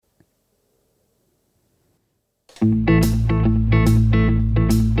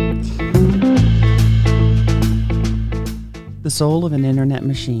Soul of an Internet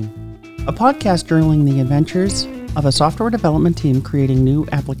Machine, a podcast journaling the adventures of a software development team creating new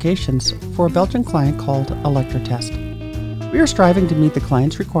applications for a Belgian client called Electrotest. We are striving to meet the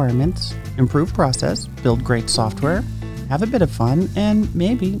client's requirements, improve process, build great software, have a bit of fun, and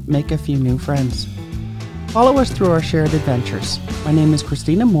maybe make a few new friends. Follow us through our shared adventures. My name is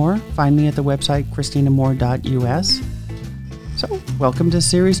Christina Moore. Find me at the website christinamoore.us. So, welcome to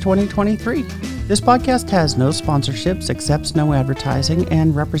Series 2023. This podcast has no sponsorships, accepts no advertising,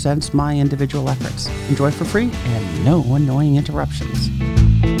 and represents my individual efforts. Enjoy for free and no annoying interruptions.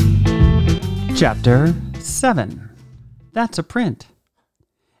 Chapter 7. That's a print.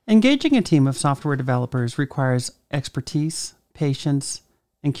 Engaging a team of software developers requires expertise, patience,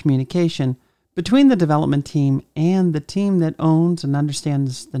 and communication between the development team and the team that owns and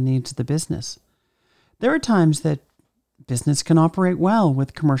understands the needs of the business. There are times that business can operate well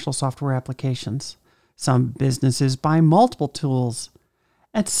with commercial software applications. Some businesses buy multiple tools.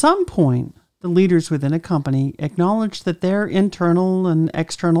 At some point, the leaders within a company acknowledge that their internal and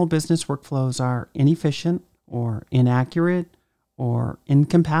external business workflows are inefficient or inaccurate or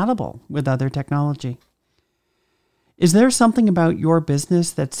incompatible with other technology. Is there something about your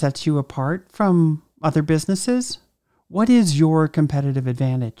business that sets you apart from other businesses? What is your competitive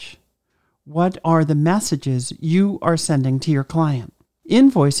advantage? What are the messages you are sending to your client?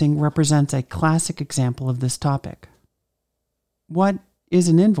 Invoicing represents a classic example of this topic. What is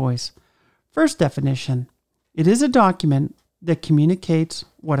an invoice? First definition, it is a document that communicates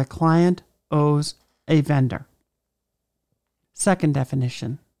what a client owes a vendor. Second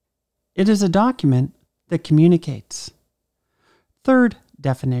definition, it is a document that communicates. Third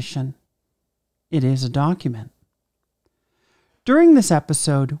definition, it is a document. During this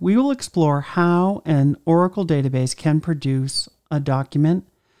episode, we will explore how an Oracle database can produce a document,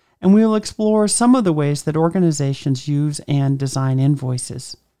 and we will explore some of the ways that organizations use and design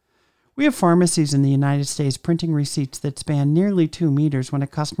invoices. We have pharmacies in the United States printing receipts that span nearly 2 meters when a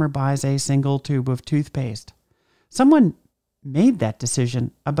customer buys a single tube of toothpaste. Someone made that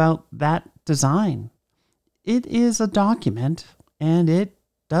decision about that design. It is a document, and it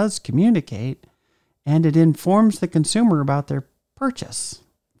does communicate, and it informs the consumer about their purchase.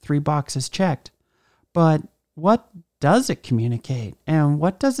 3 boxes checked. But what does it communicate, and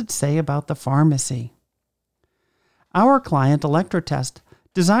what does it say about the pharmacy? Our client, Electrotest,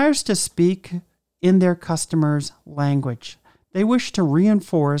 desires to speak in their customer's language. They wish to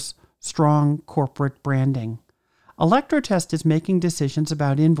reinforce strong corporate branding. Electrotest is making decisions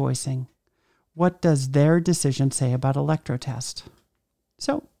about invoicing. What does their decision say about Electrotest?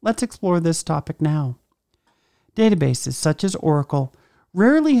 So let's explore this topic now. Databases such as Oracle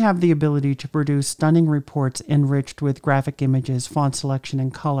rarely have the ability to produce stunning reports enriched with graphic images, font selection,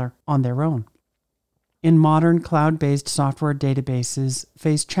 and color on their own. In modern cloud-based software, databases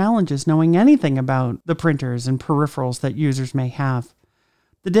face challenges knowing anything about the printers and peripherals that users may have.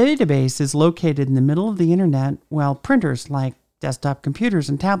 The database is located in the middle of the internet, while printers like desktop computers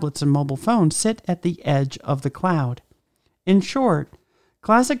and tablets and mobile phones sit at the edge of the cloud. In short,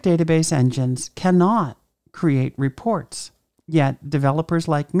 classic database engines cannot create reports, yet developers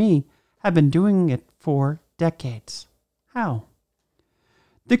like me have been doing it for decades. How?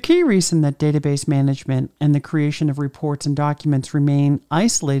 The key reason that database management and the creation of reports and documents remain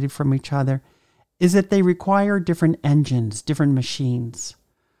isolated from each other is that they require different engines, different machines.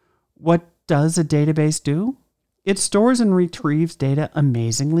 What does a database do? It stores and retrieves data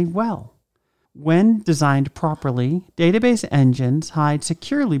amazingly well. When designed properly, database engines hide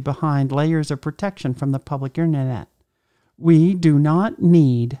securely behind layers of protection from the public internet. We do not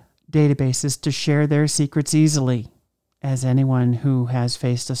need databases to share their secrets easily, as anyone who has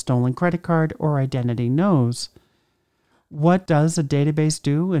faced a stolen credit card or identity knows. What does a database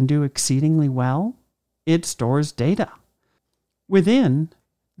do and do exceedingly well? It stores data.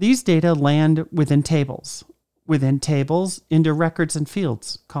 These data land within tables. Within tables, into records and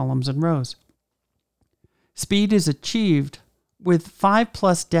fields, columns and rows. Speed is achieved with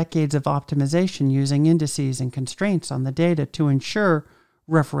 5+ decades of optimization using indices and constraints on the data to ensure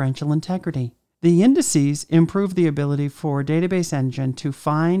referential integrity. The indices improve the ability for a database engine to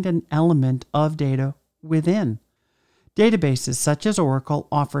find an element of data within. Databases such as Oracle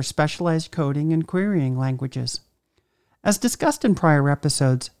offer specialized coding and querying languages. As discussed in prior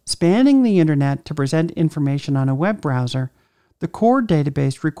episodes, spanning the internet to present information on a web browser, the core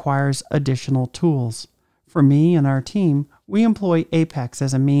database requires additional tools. For me and our team, we employ Apex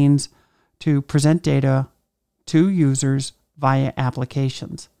as a means to present data to users via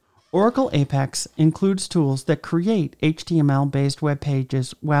applications. Oracle Apex includes tools that create HTML-based web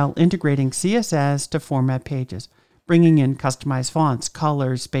pages while integrating CSS to format pages, bringing in customized fonts,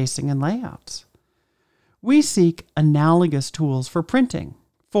 colors, spacing, and layouts. We seek analogous tools for printing.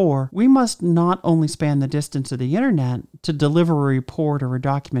 4, we must not only span the distance of the internet to deliver a report or a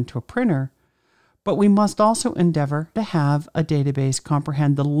document to a printer, but we must also endeavor to have a database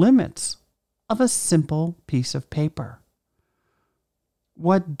comprehend the limits of a simple piece of paper.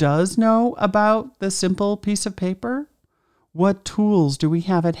 What does know about the simple piece of paper? What tools do we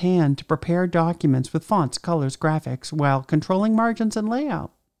have at hand to prepare documents with fonts, colors, graphics, while controlling margins and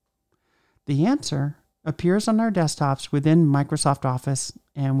layout? The answer appears on our desktops within Microsoft Office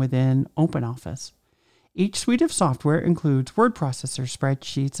and within OpenOffice. Each suite of software includes word processors,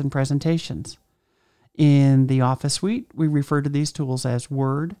 spreadsheets, and presentations. In the Office suite, we refer to these tools as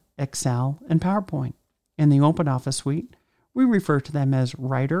Word, Excel, and PowerPoint. In the OpenOffice suite, we refer to them as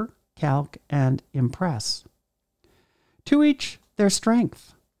Writer, Calc, and Impress. To each their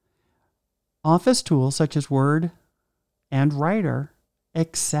strength. Office tools such as Word and Writer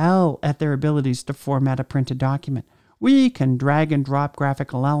excel at their abilities to format a printed document. We can drag and drop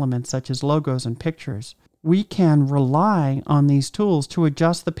graphical elements such as logos and pictures. We can rely on these tools to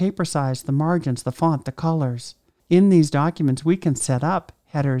adjust the paper size, the margins, the font, the colors. In these documents, we can set up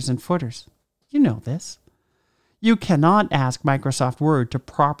headers and footers. You know this. You cannot ask Microsoft Word to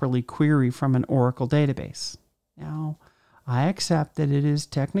properly query from an Oracle database. Now, I accept that it is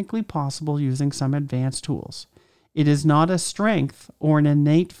technically possible using some advanced tools. It is not a strength or an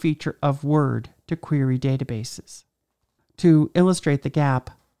innate feature of Word to query databases. To illustrate the gap,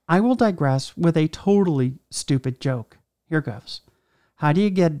 I will digress with a totally stupid joke. Here goes. How do you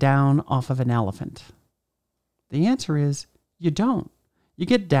get down off of an elephant? The answer is you don't. You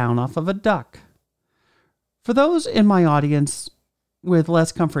get down off of a duck. For those in my audience with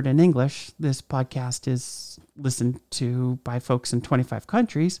less comfort in English, this podcast is listened to by folks in 25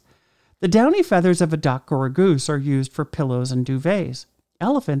 countries. The downy feathers of a duck or a goose are used for pillows and duvets.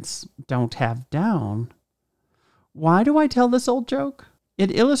 Elephants don't have down. Why do I tell this old joke?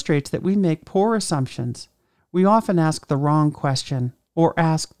 It illustrates that we make poor assumptions. We often ask the wrong question or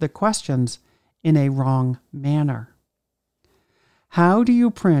ask the questions in a wrong manner. How do you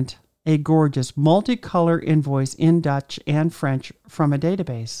print a gorgeous multicolor invoice in Dutch and French from a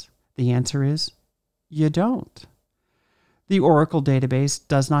database? The answer is you don't. The Oracle database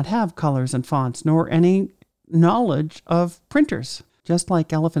does not have colors and fonts, nor any knowledge of printers. Just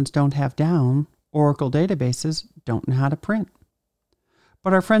like elephants don't have down, Oracle databases don't know how to print.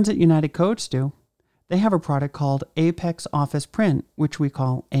 But our friends at United Codes do. They have a product called Apex Office Print, which we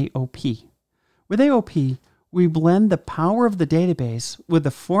call AOP. With AOP, we blend the power of the database with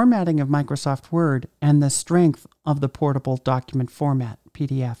the formatting of Microsoft Word and the strength of the portable document format,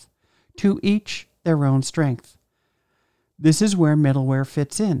 PDF. To each their own strength. This is where middleware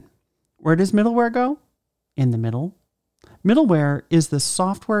fits in. Where does middleware go? In the middle. Middleware is the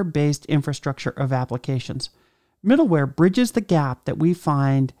software-based infrastructure of applications. Middleware bridges the gap that we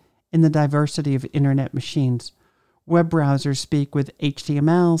find in the diversity of internet machines. Web browsers speak with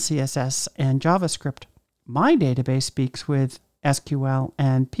HTML, CSS, and JavaScript. My database speaks with SQL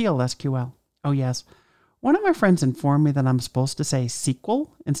and PLSQL. Oh yes, one of my friends informed me that I'm supposed to say SQL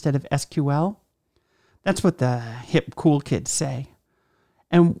instead of SQL. That's what the hip cool kids say.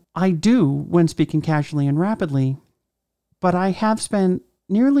 And I do when speaking casually and rapidly, but I have spent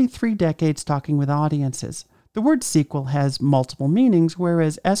nearly 3 decades talking with audiences. The word SQL has multiple meanings,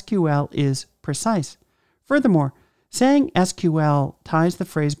 whereas SQL is precise. Furthermore, saying SQL ties the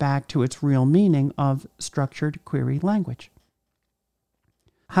phrase back to its real meaning of structured query language.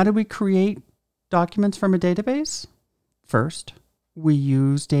 How do we create documents from a database? First, we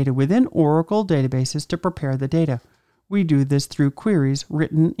use data within Oracle databases to prepare the data. We do this through queries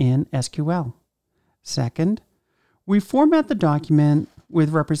written in SQL. Second, we format the document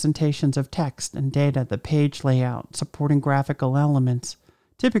with representations of text and data, the page layout, supporting graphical elements,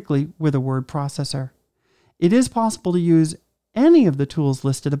 typically with a word processor. It is possible to use any of the tools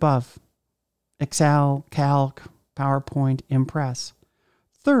listed above: Excel, Calc, PowerPoint, Impress.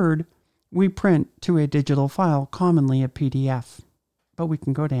 Third, we print to a digital file, commonly a PDF, but we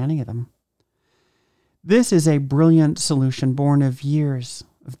can go to any of them. This is a brilliant solution born of years,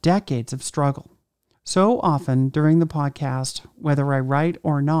 of decades of struggle. So often during the podcast, whether I write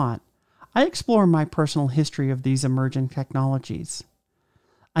or not, I explore my personal history of these emerging technologies.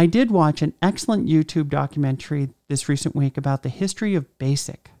 I did watch an excellent YouTube documentary this recent week about the history of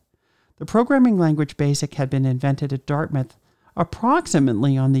BASIC. The programming language BASIC had been invented at Dartmouth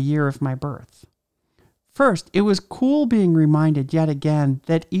approximately on the year of my birth. First, it was cool being reminded yet again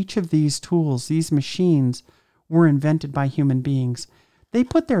that each of these tools, these machines, were invented by human beings. They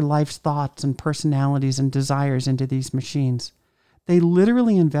put their life's thoughts and personalities and desires into these machines. They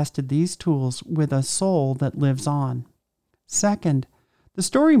literally invested these tools with a soul that lives on. Second, the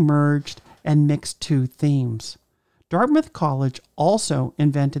story merged and mixed two themes. Dartmouth College also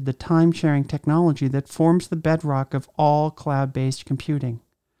invented the time-sharing technology that forms the bedrock of all cloud-based computing.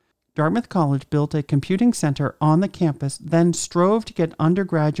 Dartmouth College built a computing center on the campus, then strove to get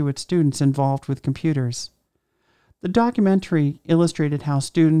undergraduate students involved with computers. The documentary illustrated how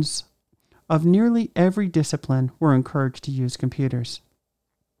students of nearly every discipline were encouraged to use computers.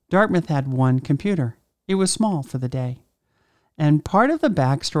 Dartmouth had one computer. It was small for the day. And part of the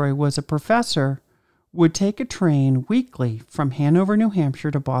backstory was a professor would take a train weekly from Hanover, New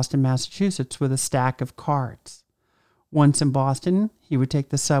Hampshire to Boston, Massachusetts with a stack of cards. Once in Boston, he would take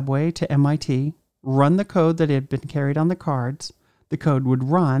the subway to MIT, run the code that had been carried on the cards. The code would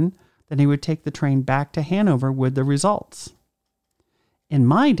run, then he would take the train back to Hanover with the results. In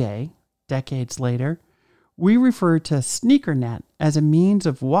my day, decades later, we refer to SneakerNet as a means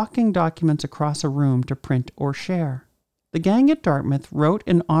of walking documents across a room to print or share. The gang at Dartmouth wrote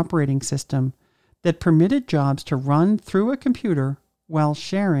an operating system that permitted jobs to run through a computer while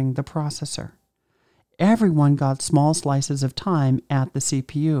sharing the processor. Everyone got small slices of time at the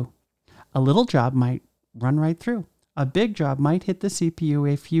CPU. A little job might run right through. A big job might hit the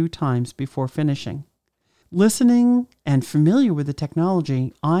CPU a few times before finishing. Listening and familiar with the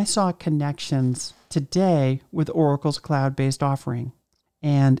technology, I saw connections today with Oracle's cloud-based offering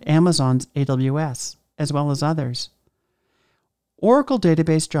and Amazon's AWS, as well as others. Oracle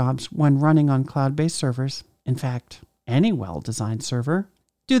database jobs, when running on cloud-based servers, in fact, any well-designed server,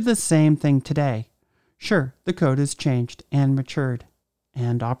 do the same thing today. Sure, the code has changed and matured,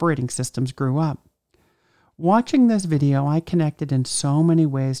 and operating systems grew up. Watching this video, I connected in so many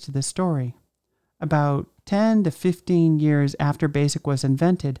ways to this story. About 10 to 15 years after BASIC was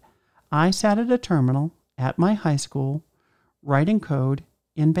invented, I sat at a terminal at my high school writing code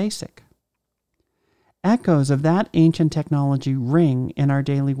in BASIC. Echoes of that ancient technology ring in our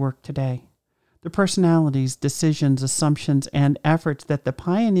daily work today. The personalities, decisions, assumptions, and efforts that the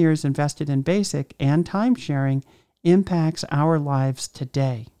pioneers invested in BASIC and time-sharing impacts our lives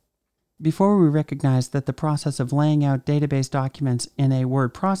today. Before we recognized that the process of laying out database documents in a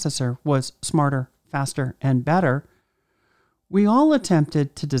word processor was smarter, faster, and better, we all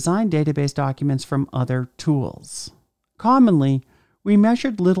attempted to design database documents from other tools. Commonly, we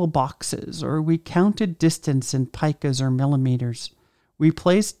measured little boxes, or we counted distance in picas or millimeters. We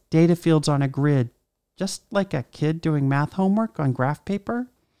placed data fields on a grid, just like a kid doing math homework on graph paper.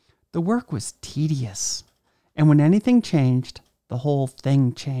 The work was tedious, and when anything changed, the whole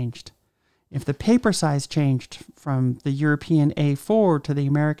thing changed. If the paper size changed from the European A4 to the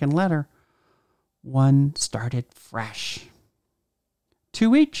American letter, one started fresh.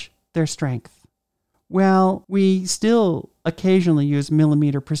 To each their strength. Well, we still occasionally use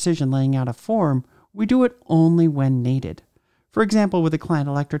millimeter precision laying out a form. We do it only when needed. For example, with a client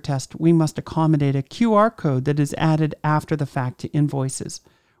electro test, we must accommodate a QR code that is added after the fact to invoices.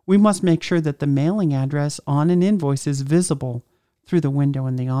 We must make sure that the mailing address on an invoice is visible through the window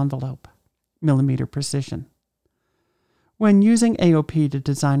in the envelope. Millimeter precision. When using AOP to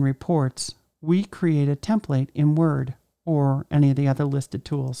design reports, we create a template in Word or any of the other listed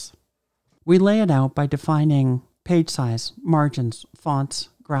tools. We lay it out by defining page size, margins, fonts,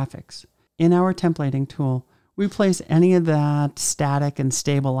 graphics. In our templating tool, we place any of that static and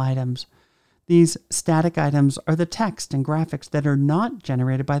stable items. These static items are the text and graphics that are not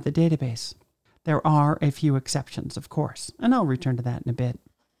generated by the database. There are a few exceptions, of course, and I'll return to that in a bit.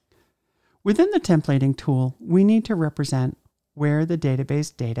 Within the templating tool, we need to represent where the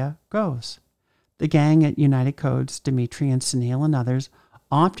database data goes. The gang at United Codes, Dimitri and Sunil and others,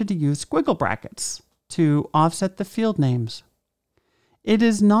 opted to use squiggle brackets to offset the field names. It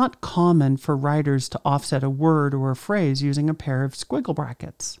is not common for writers to offset a word or a phrase using a pair of squiggle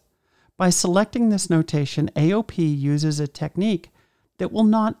brackets. By selecting this notation, AOP uses a technique that will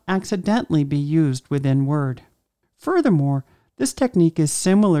not accidentally be used within Word. Furthermore, this technique is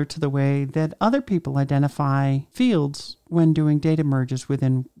similar to the way that other people identify fields when doing data merges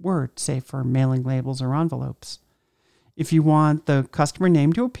within Word, say for mailing labels or envelopes. If you want the customer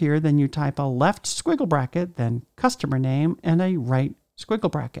name to appear, then you type a left squiggle bracket, then customer name, and a right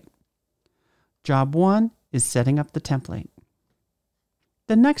squiggle bracket. Job 1 is setting up the template.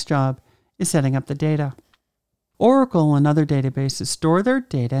 The next job is setting up the data. Oracle and other databases store their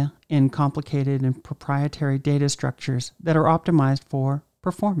data in complicated and proprietary data structures that are optimized for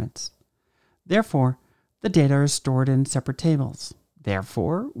performance. Therefore, the data are stored in separate tables.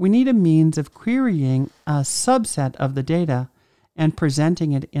 Therefore, we need a means of querying a subset of the data and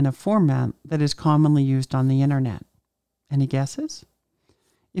presenting it in a format that is commonly used on the internet. Any guesses?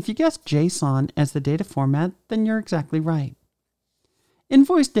 If you guessed JSON as the data format, then you're exactly right.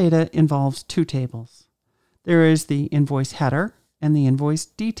 Invoice data involves two tables. There is the invoice header and the invoice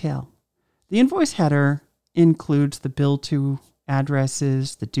detail. The invoice header includes the bill to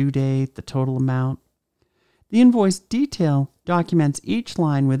addresses, the due date, the total amount. The invoice detail documents each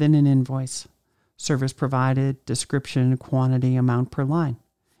line within an invoice: service provided, description, quantity, amount per line.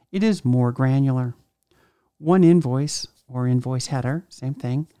 It is more granular. One invoice, or invoice header, same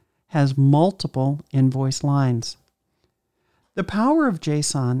thing, has multiple invoice lines. The power of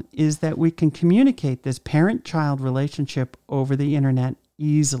JSON is that we can communicate this parent-child relationship over the internet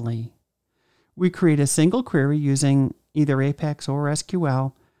easily. We create a single query using either Apex or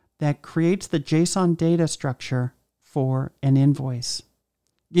SQL that creates the JSON data structure for an invoice.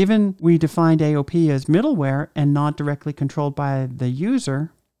 Given we defined AOP as middleware and not directly controlled by the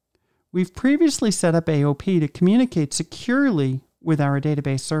user, we've previously set up AOP to communicate securely with our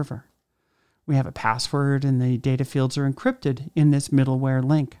database server. We have a password and the data fields are encrypted in this middleware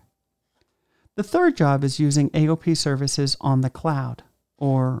link. The third job is using AOP services on the cloud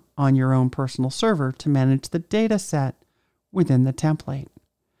or on your own personal server to manage the data set within the template.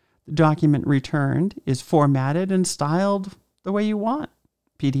 The document returned is formatted and styled the way you want: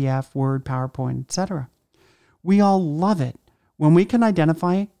 PDF, Word, PowerPoint, etc. We all love it when we can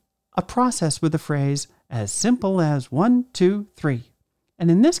identify a process with the phrase as simple as 1, 2, 3. And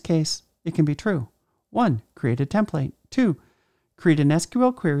in this case, it can be true. 1, create a template. 2, create an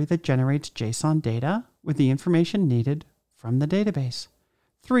SQL query that generates JSON data with the information needed from the database.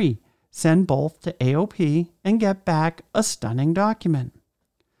 3, send both to AOP and get back a stunning document.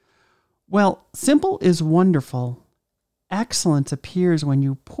 Well, simple is wonderful. Excellence appears when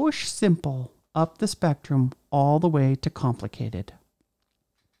you push simple up the spectrum all the way to complicated.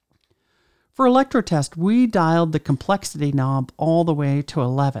 For Electrotest, we dialed the complexity knob all the way to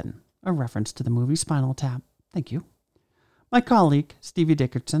 11, a reference to the movie Spinal Tap. Thank you. My colleague, Stevie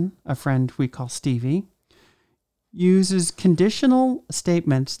Dickerson, a friend we call Stevie, uses conditional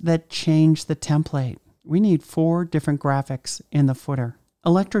statements that change the template. We need 4 different graphics in the footer.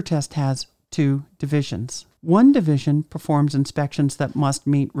 Electrotest has 2 divisions. One division performs inspections that must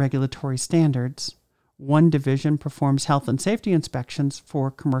meet regulatory standards. One division performs health and safety inspections for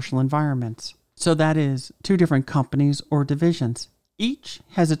commercial environments. So that is 2 different companies or divisions. Each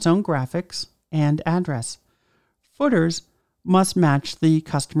has its own graphics and address. Footers must match the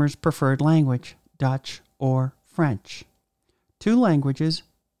customer's preferred language, Dutch or French. 2 languages,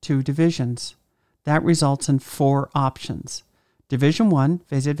 2 divisions. That results in 4 options. Division 1,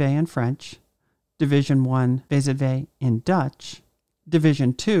 VZV in French. Division 1, VZV in Dutch.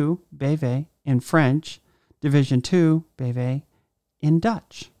 Division 2, BV in French. Division 2, BV in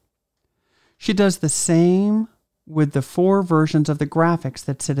Dutch. She does the same with the 4 versions of the graphics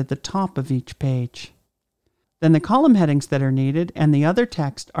that sit at the top of each page. Then the column headings that are needed and the other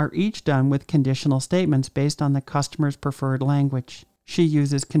text are each done with conditional statements based on the customer's preferred language. She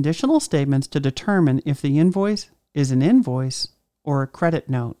uses conditional statements to determine if the invoice is an invoice or a credit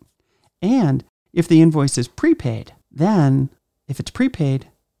note, and if the invoice is prepaid. Then, if it's prepaid,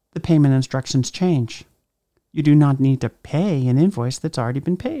 the payment instructions change. You do not need to pay an invoice that's already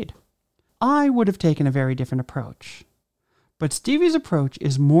been paid. I would have taken a very different approach, but Stevie's approach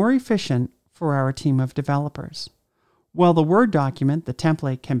is more efficient for our team of developers. While the Word document, the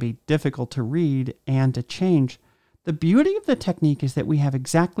template, can be difficult to read and to change, the beauty of the technique is that we have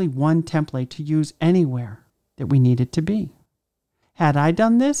exactly one template to use anywhere that we need it to be. Had I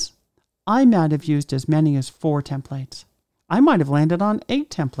done this, I might have used as many as 4 templates. I might have landed on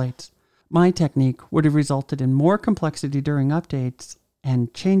 8 templates. My technique would have resulted in more complexity during updates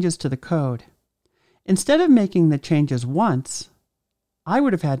and changes to the code. Instead of making the changes once, I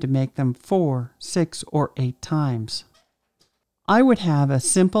would have had to make them 4, 6, or 8 times. I would have a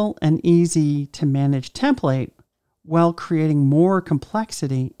simple and easy to manage template while creating more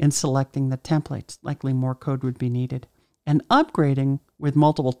complexity in selecting the templates. Likely more code would be needed. And upgrading with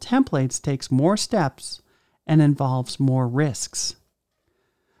multiple templates takes more steps and involves more risks.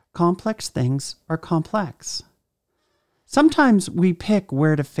 Complex things are complex. Sometimes we pick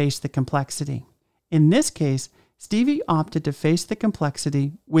where to face the complexity. In this case, Stevie opted to face the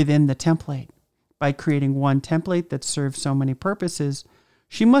complexity within the template. By creating one template that serves so many purposes,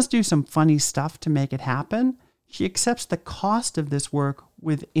 she must do some funny stuff to make it happen. She accepts the cost of this work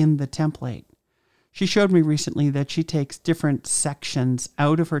within the template. She showed me recently that she takes different sections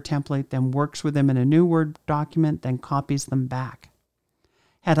out of her template, then works with them in a new Word document, then copies them back.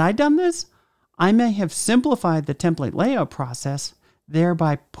 Had I done this, I may have simplified the template layout process,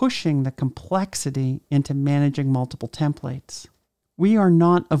 thereby pushing the complexity into managing multiple templates. We are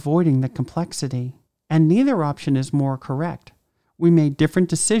not avoiding the complexity, and neither option is more correct. We made different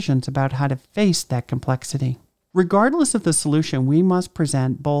decisions about how to face that complexity. Regardless of the solution, we must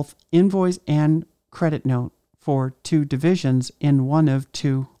present both invoice and credit note for 2 divisions in one of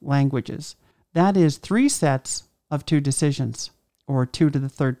 2 languages. That is 3 sets of 2 decisions, or 2 to the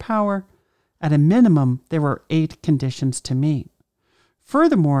 3rd power. At a minimum, there are 8 conditions to meet.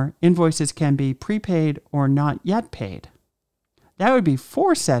 Furthermore, invoices can be prepaid or not yet paid. That would be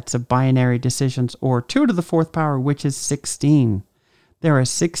 4 sets of binary decisions, or 2 to the 4th power, which is 16. There are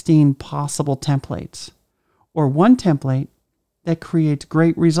 16 possible templates, or one template that creates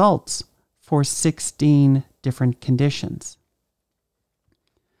great results for 16 different conditions.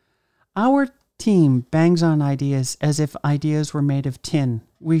 Our team bangs on ideas as if ideas were made of tin.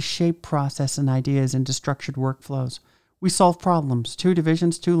 We shape process and ideas into structured workflows. We solve problems, 2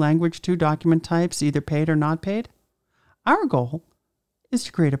 divisions, 2 language, 2 document types, either paid or not paid. Our goal is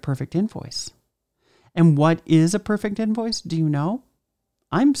to create a perfect invoice. And what is a perfect invoice? Do you know?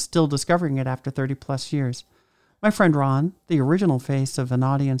 I'm still discovering it after 30 plus years. My friend Ron, the original face of an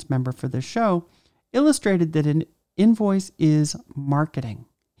audience member for this show, illustrated that an invoice is marketing.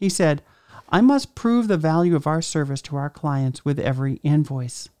 He said, I must prove the value of our service to our clients with every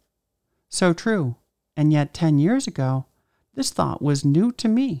invoice. So true. And yet 10 years ago, this thought was new to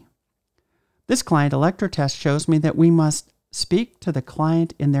me. This client electrotest shows me that we must speak to the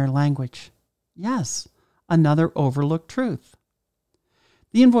client in their language. Yes, another overlooked truth.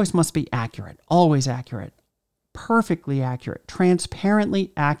 The invoice must be accurate, always accurate, perfectly accurate,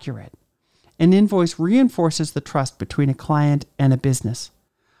 transparently accurate. An invoice reinforces the trust between a client and a business.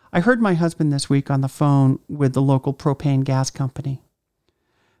 I heard my husband this week on the phone with the local propane gas company.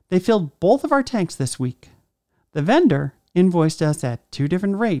 They filled both of our tanks this week. The vendor invoiced us at 2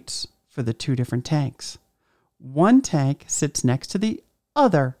 different rates for the 2 different tanks. One tank sits next to the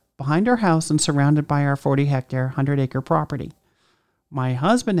other behind our house and surrounded by our 40-hectare, 100-acre property. My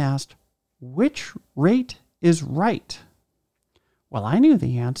husband asked, which rate is right? Well, I knew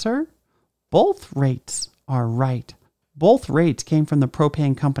the answer. Both rates are right. Both rates came from the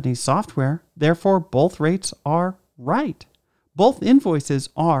propane company's software. Therefore, both rates are right. Both invoices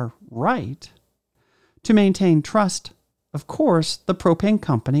are right. To maintain trust, of course, the propane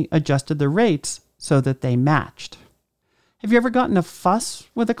company adjusted the rates so that they matched. Have you ever gotten a fuss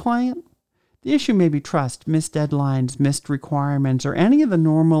with a client? The issue may be trust, missed deadlines, missed requirements, or any of the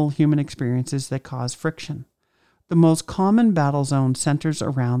normal human experiences that cause friction. The most common battle zone centers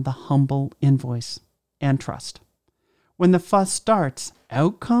around the humble invoice and trust. When the fuss starts,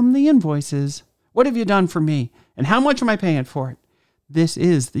 out come the invoices. What have you done for me? And how much am I paying for it? This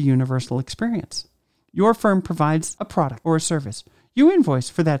is the universal experience. Your firm provides a product or a service. You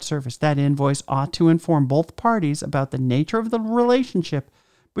invoice for that service. That invoice ought to inform both parties about the nature of the relationship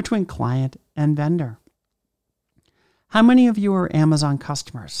between client and vendor. How many of you are Amazon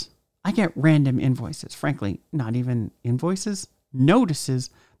customers? I get random invoices, frankly, not even invoices, notices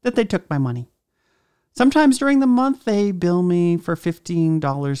that they took my money. Sometimes during the month, they bill me for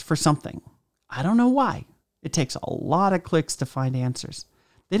 $15 for something. I don't know why. It takes a lot of clicks to find answers.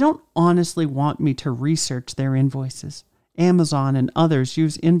 They don't honestly want me to research their invoices. Amazon and others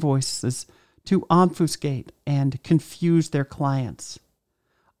use invoices to obfuscate and confuse their clients.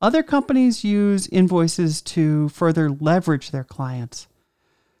 Other companies use invoices to further leverage their clients.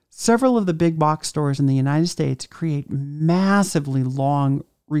 Several of the big box stores in the United States create massively long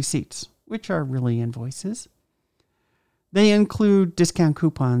receipts, which are really invoices. They include discount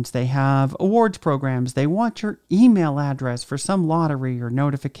coupons. They have awards programs. They want your email address for some lottery or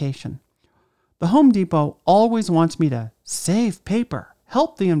notification. The Home Depot always wants me to save paper,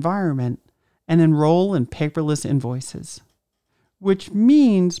 help the environment, and enroll in paperless invoices, which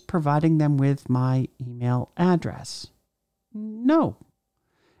means providing them with my email address. No.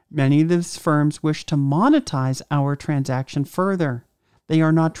 Many of these firms wish to monetize our transaction further. They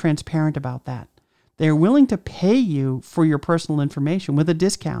are not transparent about that. They are willing to pay you for your personal information with a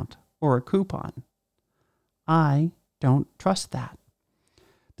discount or a coupon. I don't trust that.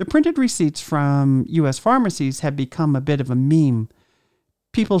 The printed receipts from U.S. pharmacies have become a bit of a meme.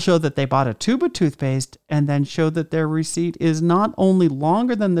 People show that they bought a tube of toothpaste and then show that their receipt is not only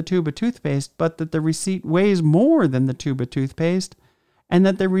longer than the tube of toothpaste, but that the receipt weighs more than the tube of toothpaste, and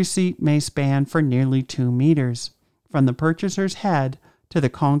that the receipt may span for nearly 2 meters, from the purchaser's head to the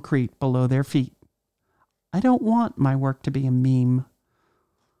concrete below their feet. I don't want my work to be a meme.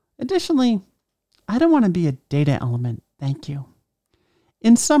 Additionally, I don't want to be a data element, thank you.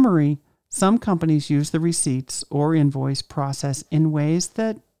 In summary, Some companies use the receipts or invoice process in ways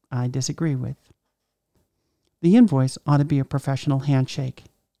that I disagree with. The invoice ought to be a professional handshake,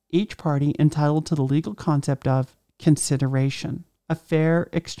 each party entitled to the legal concept of consideration, a fair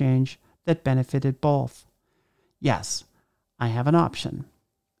exchange that benefited both. Yes, I have an option.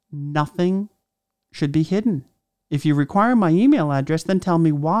 Nothing should be hidden. If you require my email address, then tell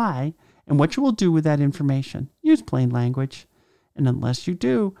me why and what you will do with that information. Use plain language. And unless you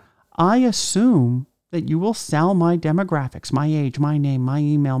do, I assume that you will sell my demographics, my age, my name, my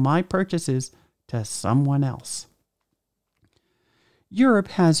email, my purchases to someone else. Europe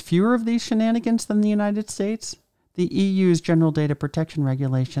has fewer of these shenanigans than the United States. The EU's General Data Protection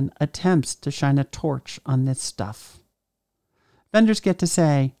Regulation attempts to shine a torch on this stuff. Vendors get to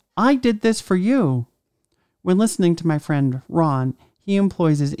say, I did this for you. When listening to my friend Ron, he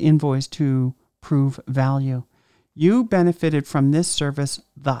employs his invoice to prove value. You benefited from this service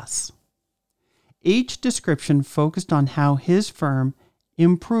thus. Each description focused on how his firm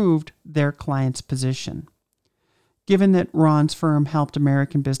improved their client's position. Given that Ron's firm helped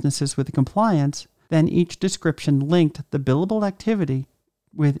American businesses with compliance, then each description linked the billable activity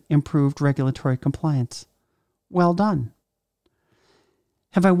with improved regulatory compliance. Well done.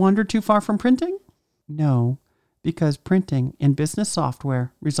 Have I wandered too far from printing? No, because printing in business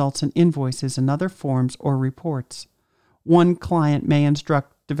software results in invoices and other forms or reports. One client may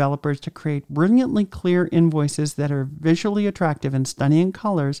instruct developers to create brilliantly clear invoices that are visually attractive in stunning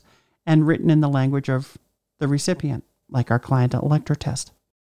colors and written in the language of the recipient, like our client at Electrotest.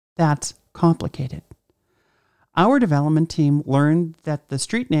 That's complicated. Our development team learned that the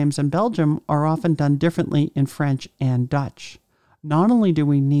street names in Belgium are often done differently in French and Dutch. Not only do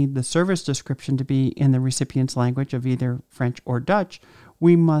we need the service description to be in the recipient's language of either French or Dutch,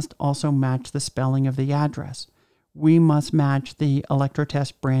 we must also match the spelling of the address. We must match the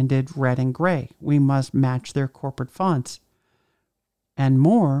Electrotest branded red and gray. We must match their corporate fonts. And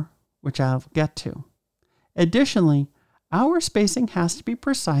more, which I'll get to. Additionally, our spacing has to be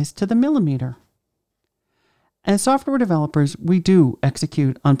precise to the millimeter. As software developers, we do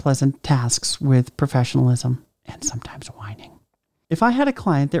execute unpleasant tasks with professionalism and sometimes whining. If I had a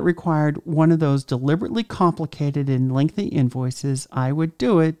client that required one of those deliberately complicated and lengthy invoices, I would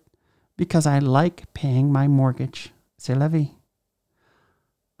do it because I like paying my mortgage. C'est la vie.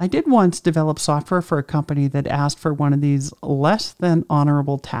 I did once develop software for a company that asked for one of these less than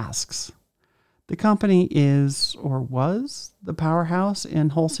honorable tasks. The company is, or was, the powerhouse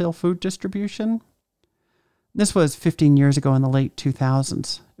in wholesale food distribution. This was 15 years ago in the late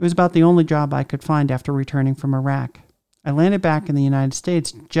 2000s. It was about the only job I could find after returning from Iraq. I landed back in the United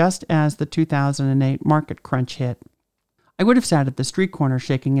States just as the 2008 market crunch hit. I would have sat at the street corner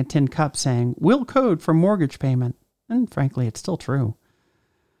shaking a tin cup saying, "We'll code for mortgage payment." And frankly, it's still true.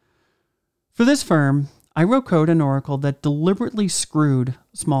 For this firm, I wrote code in Oracle that deliberately screwed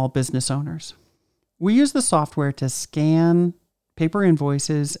small business owners. We use the software to scan paper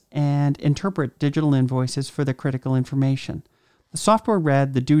invoices and interpret digital invoices for the critical information. The software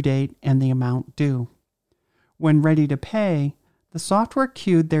read the due date and the amount due. When ready to pay, the software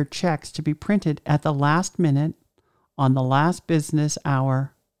queued their checks to be printed at the last minute, on the last business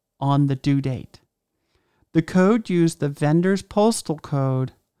hour, on the due date. The code used the vendor's postal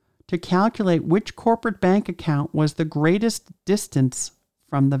code to calculate which corporate bank account was the greatest distance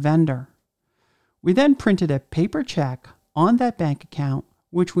from the vendor. We then printed a paper check on that bank account,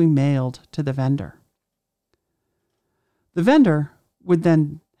 which we mailed to the vendor. The vendor would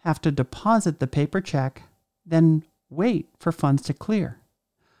then have to deposit the paper check, then wait for funds to clear.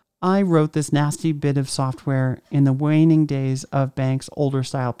 I wrote this nasty bit of software in the waning days of banks' older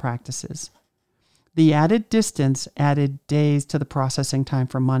style practices. The added distance added days to the processing time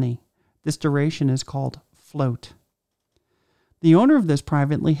for money. This duration is called float. The owner of this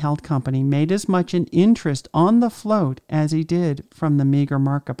privately held company made as much in interest on the float as he did from the meager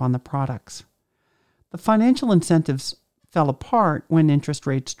markup on the products. The financial incentives fell apart when interest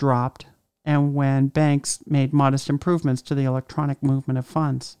rates dropped and when banks made modest improvements to the electronic movement of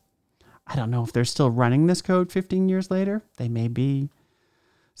funds. I don't know if they're still running this code 15 years later. They may be.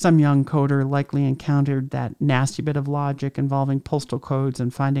 Some young coder likely encountered that nasty bit of logic involving postal codes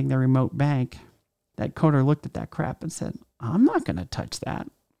and finding their remote bank. That coder looked at that crap and said, "I'm not going to touch that."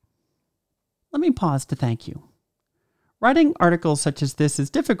 Let me pause to thank you. Writing articles such as this is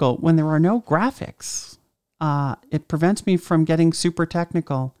difficult when there are no graphics. It prevents me from getting super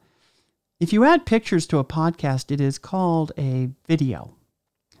technical. If you add pictures to a podcast, it is called a video.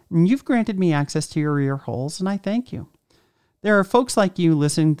 And you've granted me access to your ear holes, and I thank you. There are folks like you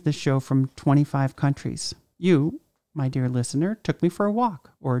listening to the show from 25 countries. You, my dear listener, took me for a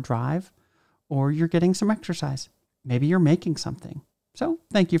walk or a drive or you're getting some exercise. Maybe you're making something. So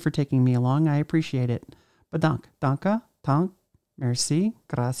thank you for taking me along. I appreciate it. Bedank, danke, tank, merci,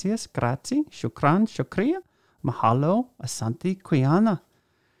 gracias, grazie, shukran, shukriya, mahalo, asanti, kuyana.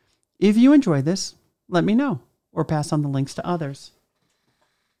 If you enjoy this, let me know or pass on the links to others.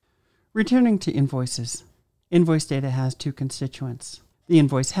 Returning to invoices. Invoice data has two constituents. The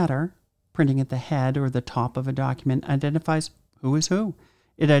invoice header, printing at the head or the top of a document, identifies who is who.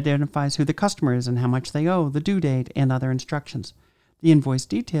 It identifies who the customer is and how much they owe, the due date, and other instructions. The invoice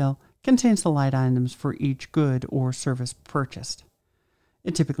detail contains the line items for each good or service purchased.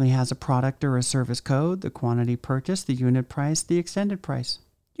 It typically has a product or a service code, the quantity purchased, the unit price, the extended price.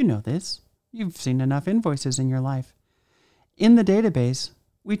 You know this. You've seen enough invoices in your life. In the database,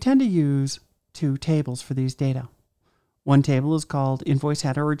 we tend to use two tables for these data. One table is called invoice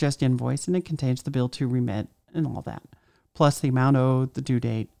header or just invoice, and it contains the bill to remit and all that, plus the amount owed, the due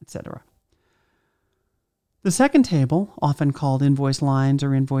date, etc. The second table, often called invoice lines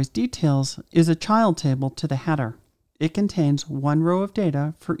or invoice details, is a child table to the header. It contains one row of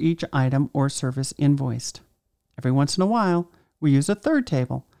data for each item or service invoiced. Every once in a while, we use a third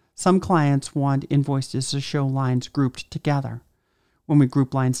table. Some clients want invoices to show lines grouped together. When we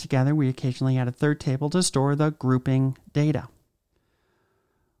group lines together, we occasionally add a third table to store the grouping data.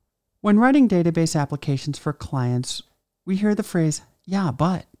 When writing database applications for clients, we hear the phrase, yeah,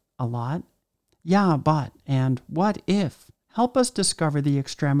 but, a lot. Yeah, but, and what if help us discover the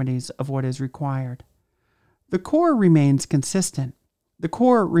extremities of what is required. The core remains consistent. The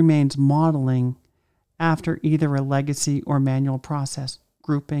core remains modeling after either a legacy or manual process,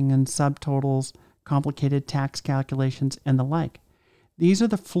 grouping and subtotals, complicated tax calculations, and the like. These are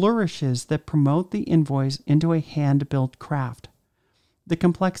the flourishes that promote the invoice into a hand-built craft. The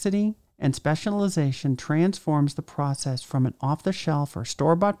complexity and specialization transforms the process from an off-the-shelf or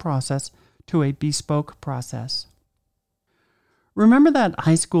store-bought process to a bespoke process. Remember that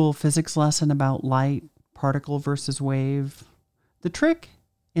high school physics lesson about light, particle versus wave? The trick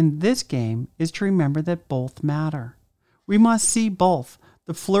in this game is to remember that both matter. We must see both,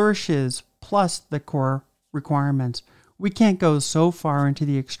 the flourishes plus the core requirements. We can't go so far into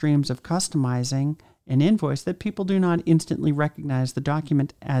the extremes of customizing an invoice that people do not instantly recognize the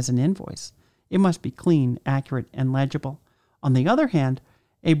document as an invoice. It must be clean, accurate, and legible. On the other hand,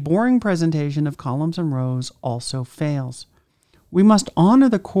 a boring presentation of columns and rows also fails. We must honor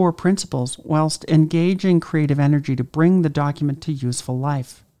the core principles whilst engaging creative energy to bring the document to useful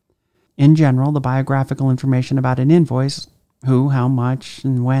life. In general, the biographical information about an invoice, who, how much,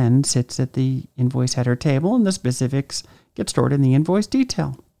 and when, sits at the invoice header table, and the specifics get stored in the invoice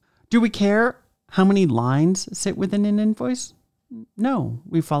detail. Do we care how many lines sit within an invoice? No,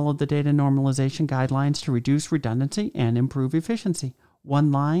 we followed the data normalization guidelines to reduce redundancy and improve efficiency.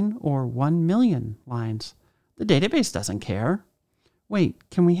 1 line or 1 million lines. The database doesn't care. Wait,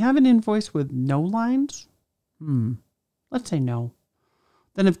 can we have an invoice with no lines? Let's say no.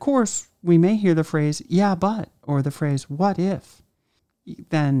 Then, of course, we may hear the phrase, yeah, but, or the phrase, what if?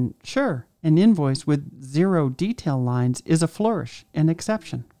 Then, sure, an invoice with 0 detail lines is a flourish, an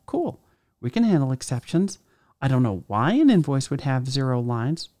exception. Cool. We can handle exceptions. I don't know why an invoice would have 0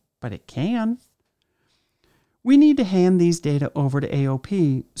 lines, but it can. We need to hand these data over to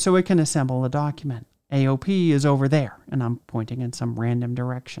AOP so it can assemble a document. AOP is over there, and I'm pointing in some random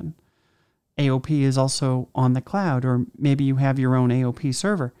direction. AOP is also on the cloud, or maybe you have your own AOP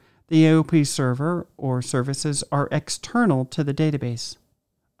server. The AOP server or services are external to the database.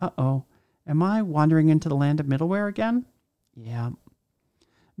 Uh-oh, am I wandering into the land of middleware again? Yeah.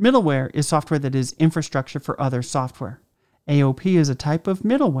 Middleware is software that is infrastructure for other software. AOP is a type of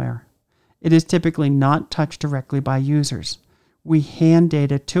middleware. It is typically not touched directly by users. We hand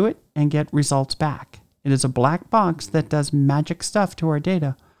data to it and get results back. It is a black box that does magic stuff to our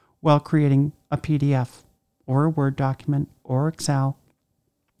data while creating a PDF or a Word document or Excel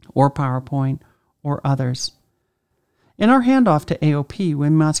or PowerPoint or others. In our handoff to AOP, we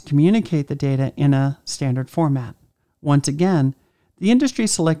must communicate the data in a standard format. Once again, the industry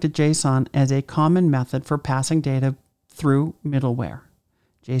selected JSON as a common method for passing data through middleware.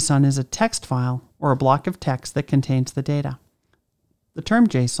 JSON is a text file or a block of text that contains the data. The term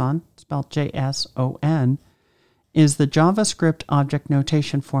JSON, spelled JSON, is the JavaScript object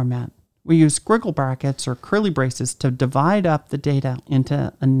notation format. We use squiggle brackets or curly braces to divide up the data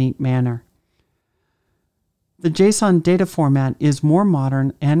into a neat manner. The JSON data format is more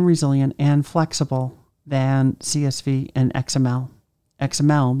modern and resilient and flexible than CSV and XML.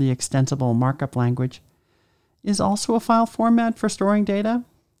 XML, the extensible markup language, is also a file format for storing data.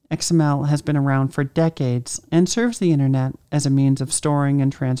 XML has been around for decades and serves the internet as a means of storing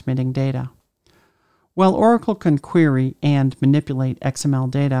and transmitting data. While Oracle can query and manipulate XML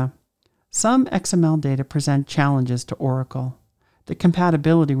data, some XML data present challenges to Oracle. The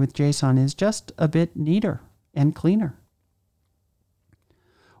compatibility with JSON is just a bit neater and cleaner.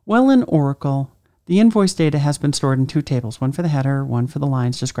 Well, in Oracle, the invoice data has been stored in two tables, one for the header, one for the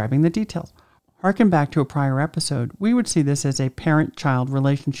lines describing the details. Harken back to a prior episode, we would see this as a parent-child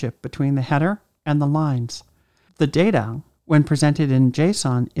relationship between the header and the lines. The data, when presented in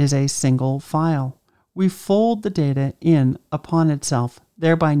JSON, is a single file. We fold the data in upon itself,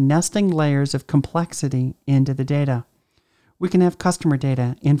 thereby nesting layers of complexity into the data. We can have customer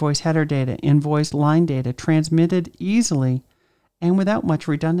data, invoice header data, invoice line data transmitted easily and without much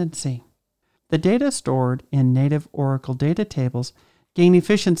redundancy. The data stored in native Oracle data tables gain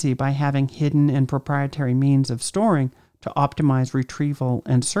efficiency by having hidden and proprietary means of storing to optimize retrieval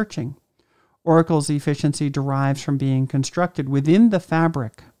and searching. Oracle's efficiency derives from being constructed within the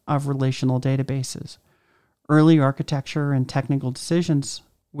fabric of relational databases. Early architecture and technical decisions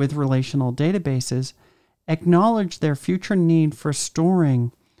with relational databases acknowledge their future need for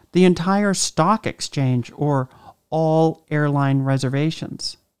storing the entire stock exchange or all airline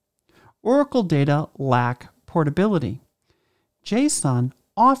reservations. Oracle data lack portability. JSON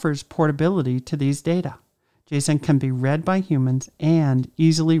offers portability to these data. JSON can be read by humans and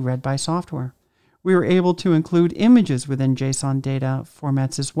easily read by software. We are able to include images within JSON data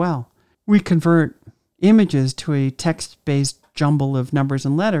formats as well. We convert images to a text-based jumble of numbers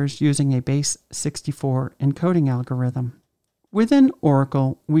and letters using a base 64 encoding algorithm. Within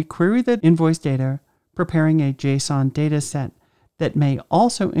Oracle, we query the invoice data, preparing a JSON data set that may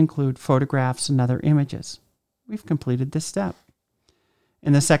also include photographs and other images. We've completed this step.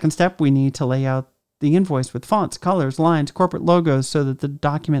 In the second step, we need to lay out the invoice with fonts, colors, lines, corporate logos so that the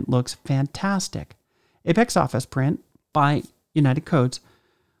document looks fantastic. Apex Office Print by United Codes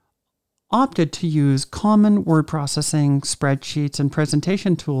opted to use common word processing, spreadsheets, and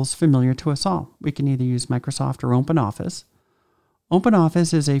presentation tools familiar to us all. We can either use Microsoft or OpenOffice.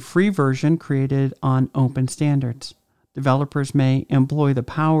 OpenOffice is a free version created on open standards. Developers may employ the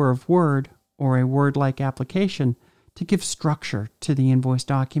power of Word or a Word-like application to give structure to the invoice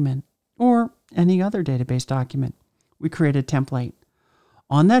document or any other database document. We create a template.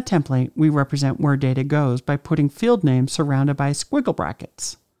 On that template, we represent where data goes by putting field names surrounded by squiggle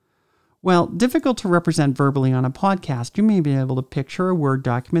brackets. While difficult to represent verbally on a podcast, you may be able to picture a Word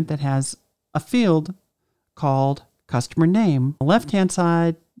document that has a field called customer name on the left-hand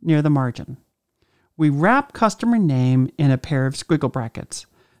side near the margin. We wrap customer name in a pair of squiggle brackets.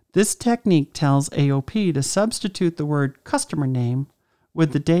 This technique tells AOP to substitute the word customer name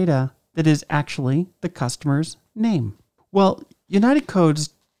with the data that is actually the customer's name. Well, United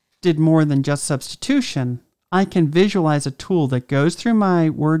Codes did more than just substitution. I can visualize a tool that goes through my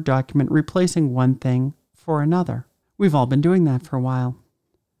Word document replacing one thing for another. We've all been doing that for a while.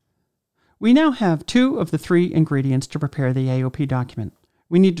 We now have two of the three ingredients to prepare the AOP document.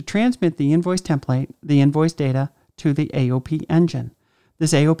 We need to transmit the invoice template, the invoice data, to the AOP engine.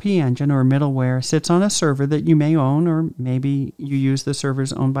 This AOP engine or middleware sits on a server that you may own, or maybe you use the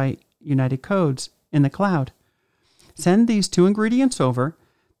servers owned by United Codes in the cloud. Send these two ingredients over.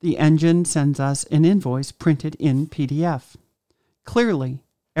 The engine sends us an invoice printed in PDF. Clearly,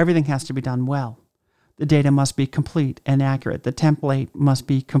 everything has to be done well. The data must be complete and accurate. The template must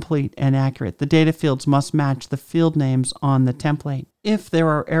be complete and accurate. The data fields must match the field names on the template. If there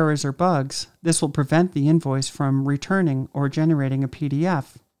are errors or bugs, this will prevent the invoice from returning or generating a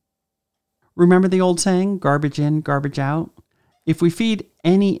PDF. Remember the old saying, garbage in, garbage out? If we feed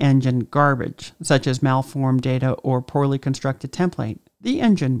any engine garbage, such as malformed data or poorly constructed template, the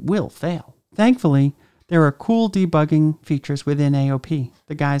engine will fail. Thankfully, there are cool debugging features within AOP.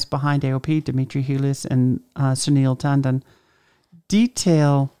 The guys behind AOP, Dimitri Helis and Sunil Tandon,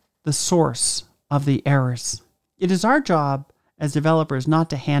 detail the source of the errors. It is our job as developers not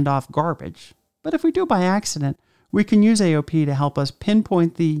to hand off garbage, but if we do by accident, we can use AOP to help us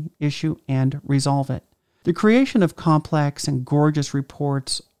pinpoint the issue and resolve it. The creation of complex and gorgeous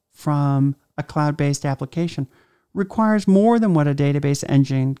reports from a cloud-based application requires more than what a database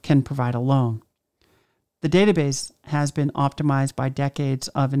engine can provide alone. The database has been optimized by decades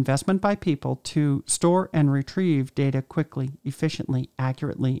of investment by people to store and retrieve data quickly, efficiently,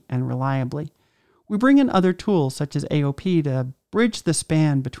 accurately, and reliably. We bring in other tools such as AOP to bridge the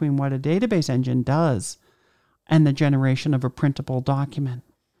span between what a database engine does and the generation of a printable document.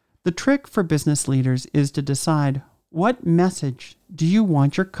 The trick for business leaders is to decide, what message do you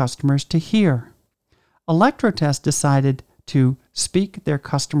want your customers to hear? Electrotest decided to speak their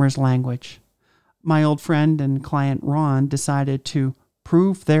customers' language. My old friend and client Ron decided to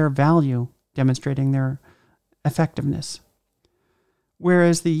prove their value demonstrating their effectiveness.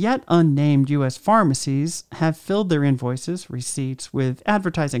 Whereas the yet unnamed U.S. pharmacies have filled their invoices, receipts, with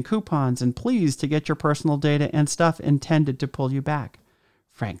advertising coupons and pleas to get your personal data and stuff intended to pull you back.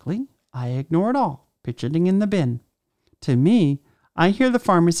 Frankly, I ignore it all, pitch it in the bin. To me, I hear the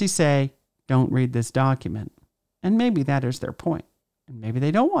pharmacy say, "Don't read this document." And maybe that is their point. And maybe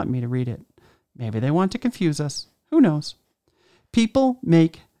they don't want me to read it. Maybe they want to confuse us. Who knows? People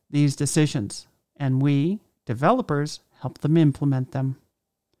make these decisions, and we, developers, help them implement them.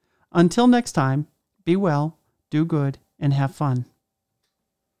 Until next time, be well, do good, and have fun.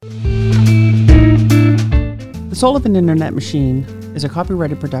 The Soul of an Internet Machine is a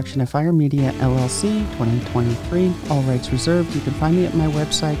copyrighted production of Fire Media LLC 2023. All rights reserved. You can find me at my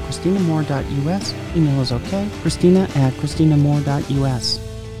website, christinamore.us. Email is okay, christina@christinamore.us.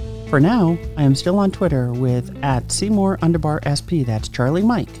 For now, I am still on Twitter with @Seymour_SP. That's Charlie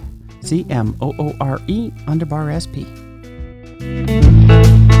Mike. CMOORE_SP.